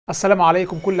السلام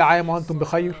عليكم، كل عام وأنتم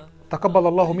بخير. تقبل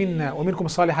الله منا ومنكم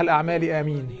صالح الأعمال،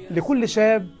 آمين. لكل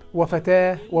شاب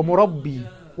وفتاة ومربي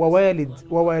ووالد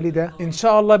ووالدة إن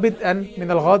شاء الله بدءا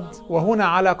من الغد وهنا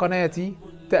على قناتي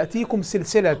تأتيكم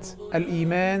سلسلة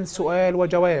الإيمان سؤال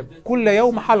وجواب، كل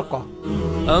يوم حلقة.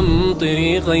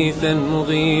 أمطري غيثا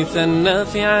مغيثا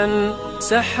نافعا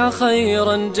سح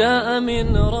خيرا جاء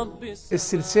من رب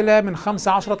السلسلة من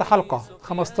 15 حلقة،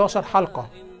 15 حلقة.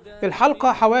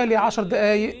 الحلقة حوالي 10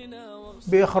 دقائق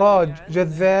بإخراج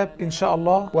جذاب إن شاء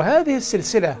الله. وهذه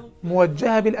السلسلة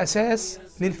موجهة بالأساس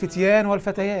للفتيان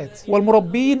والفتيات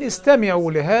والمربين.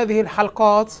 استمعوا لهذه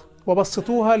الحلقات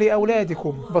وبسطوها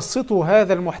لأولادكم، بسطوا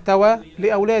هذا المحتوى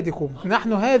لأولادكم.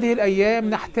 نحن هذه الأيام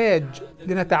نحتاج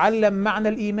لنتعلم معنى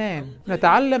الإيمان،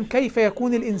 نتعلم كيف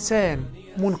يكون الإنسان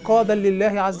منقادا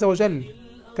لله عز وجل،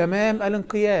 تمام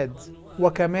الانقياد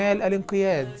وكمال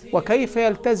الانقياد، وكيف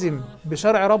يلتزم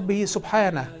بشرع ربه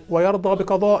سبحانه ويرضى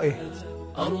بقضائه.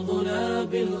 أرضنا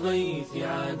بالغيث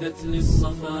عادت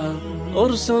للصفا،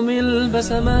 أرسم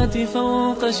البسمات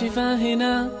فوق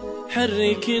شفاهنا،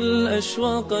 حرك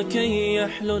الأشواق كي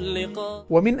يحلو اللقاء.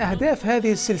 ومن أهداف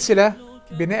هذه السلسلة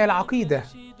بناء العقيدة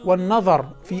والنظر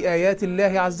في آيات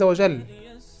الله عز وجل،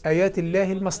 آيات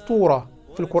الله المسطورة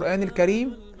في القرآن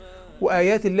الكريم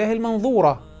وآيات الله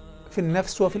المنظورة في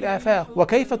النفس وفي الآفاق،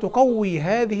 وكيف تقوي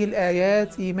هذه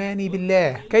الآيات إيماني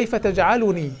بالله، كيف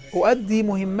تجعلني أؤدي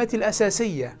مهمتي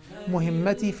الأساسية،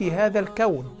 مهمتي في هذا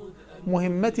الكون،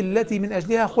 مهمتي التي من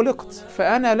أجلها خلقت.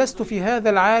 فأنا لست في هذا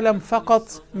العالم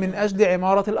فقط من أجل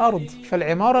عمارة الأرض،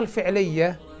 فالعمارة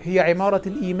الفعلية هي عمارة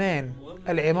الإيمان،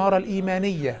 العمارة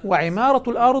الإيمانية، وعمارة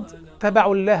الأرض تبع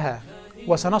لها.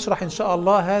 وسنشرح إن شاء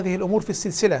الله هذه الأمور في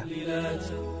السلسلة.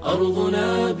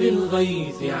 أرضنا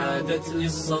بالغيث عادت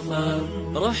للصفا،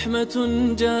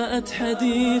 رحمة جاءت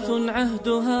حديث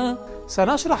عهدها.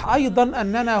 سنشرح أيضا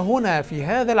أننا هنا في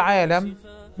هذا العالم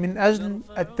من أجل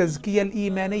التزكية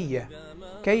الإيمانية،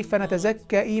 كيف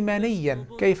نتزكى إيمانيا،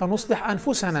 كيف نصلح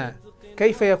أنفسنا،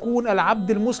 كيف يكون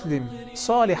العبد المسلم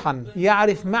صالحا،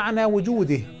 يعرف معنى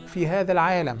وجوده في هذا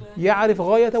العالم، يعرف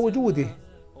غاية وجوده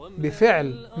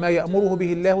بفعل ما يأمره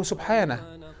به الله سبحانه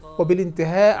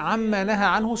وبالانتهاء عما نهى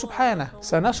عنه سبحانه.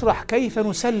 سنشرح كيف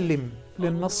نسلم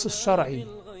للنص الشرعي،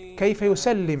 كيف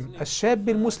يسلم الشاب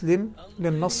المسلم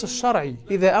للنص الشرعي.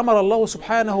 إذا أمر الله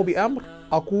سبحانه بأمر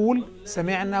أقول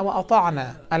سمعنا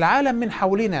وأطعنا. العالم من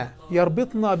حولنا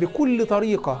يربطنا بكل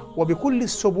طريقة وبكل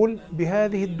السبل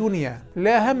بهذه الدنيا،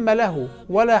 لا هم له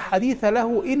ولا حديث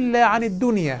له إلا عن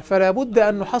الدنيا. فلا بد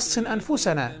أن نحصن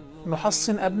أنفسنا،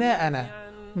 نحصن أبناءنا،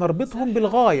 نربطهم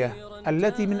بالغاية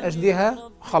التي من أجلها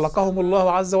خلقهم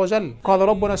الله عز وجل. قال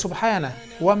ربنا سبحانه: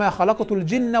 وما خلقت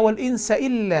الجن والإنس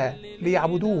إلا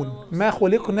ليعبدون، ما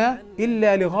خلقنا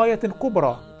إلا لغاية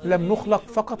كبرى، لم نخلق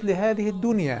فقط لهذه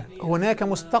الدنيا. هناك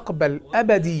مستقبل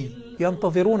أبدي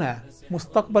ينتظرنا،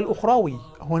 مستقبل أخروي،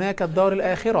 هناك الدار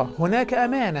الآخرة، هناك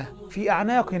أمانة في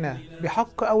أعناقنا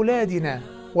بحق أولادنا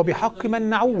وبحق من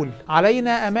نعول.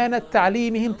 علينا أمانة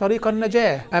تعليمهم طريق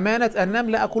النجاة، أمانة أن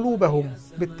نملأ قلوبهم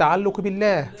بالتعلق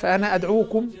بالله. فأنا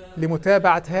أدعوكم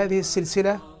لمتابعة هذه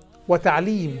السلسلة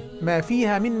وتعليم ما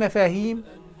فيها من مفاهيم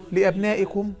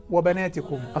لأبنائكم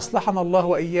وبناتكم. أصلحنا الله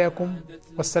وإياكم،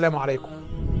 والسلام عليكم.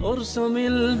 أرسم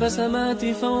البسمات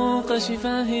فوق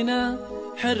شفاهنا،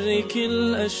 حرك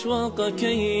الأشواق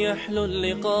كي يحلو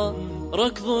اللقاء،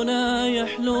 ركضنا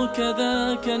يحلو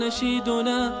كذاك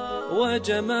نشيدنا،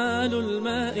 وجمال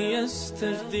الماء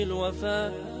يستجدي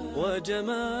الوفاء،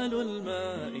 وجمال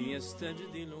الماء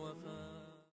يستجدي الوفاء.